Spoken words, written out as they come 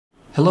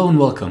Hello and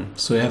welcome.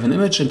 So you have an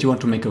image and you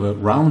want to make a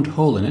round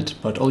hole in it,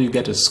 but all you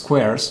get is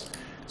squares.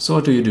 So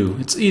what do?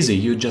 It's easy.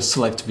 You just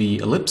select the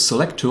Ellipse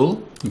Select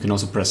tool. You can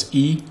also press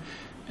E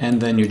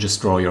and then you just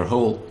draw your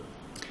hole.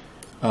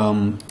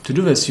 To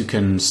do this, you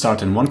can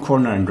start in one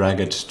corner and drag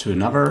it to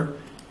another.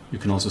 You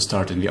can also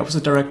start in the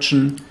opposite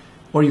direction,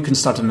 or you can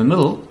start in the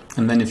middle,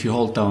 and then if you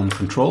hold down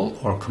Control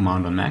or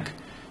Command on Mac,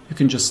 you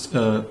can just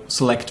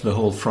select the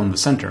hole from the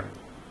center.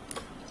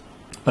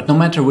 But no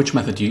matter which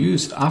method you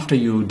use, after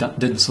you did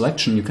the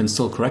selection, you can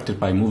still correct it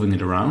by moving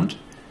it around.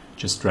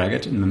 Just drag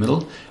it in the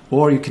middle,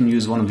 or you can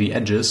use one of the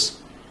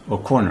edges or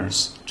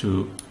corners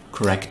to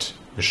correct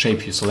the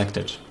shape you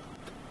selected.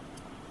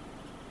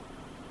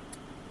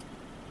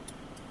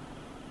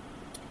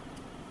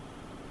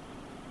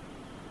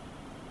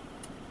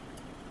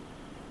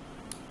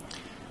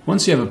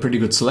 Once you have a pretty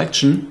good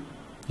selection,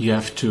 you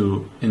have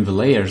to, in the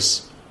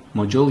Layers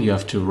module, you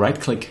have to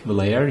right-click the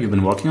layer you've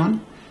been working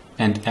on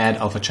and add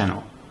alpha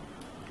channel.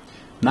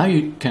 Now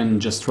you can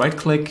just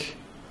right-click,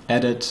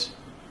 edit,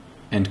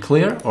 and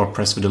clear, or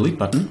press the delete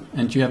button,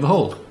 and you have a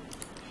hole.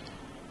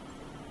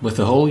 With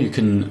the hole you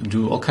can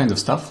do all kinds of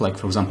stuff, like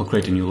for example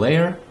create a new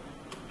layer,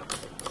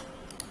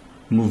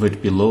 move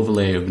it below the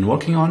layer you've been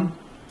working on,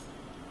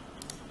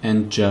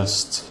 and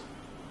just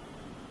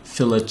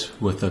fill it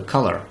with a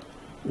color.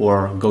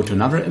 Or go to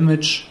another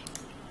image,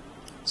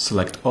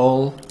 select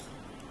all,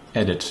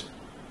 edit,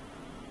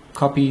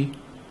 copy,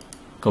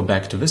 go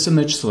back to this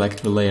image,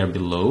 select the layer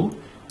below,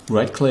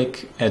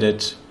 right-click,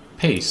 edit,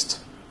 paste.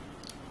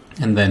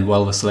 And then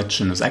while the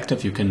selection is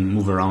active, you can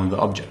move around the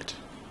object.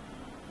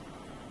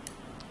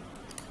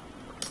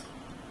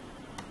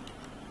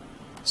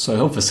 So I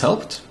hope this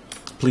helped.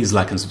 Please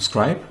like and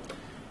subscribe,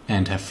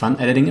 and have fun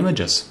editing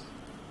images.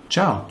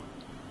 Ciao!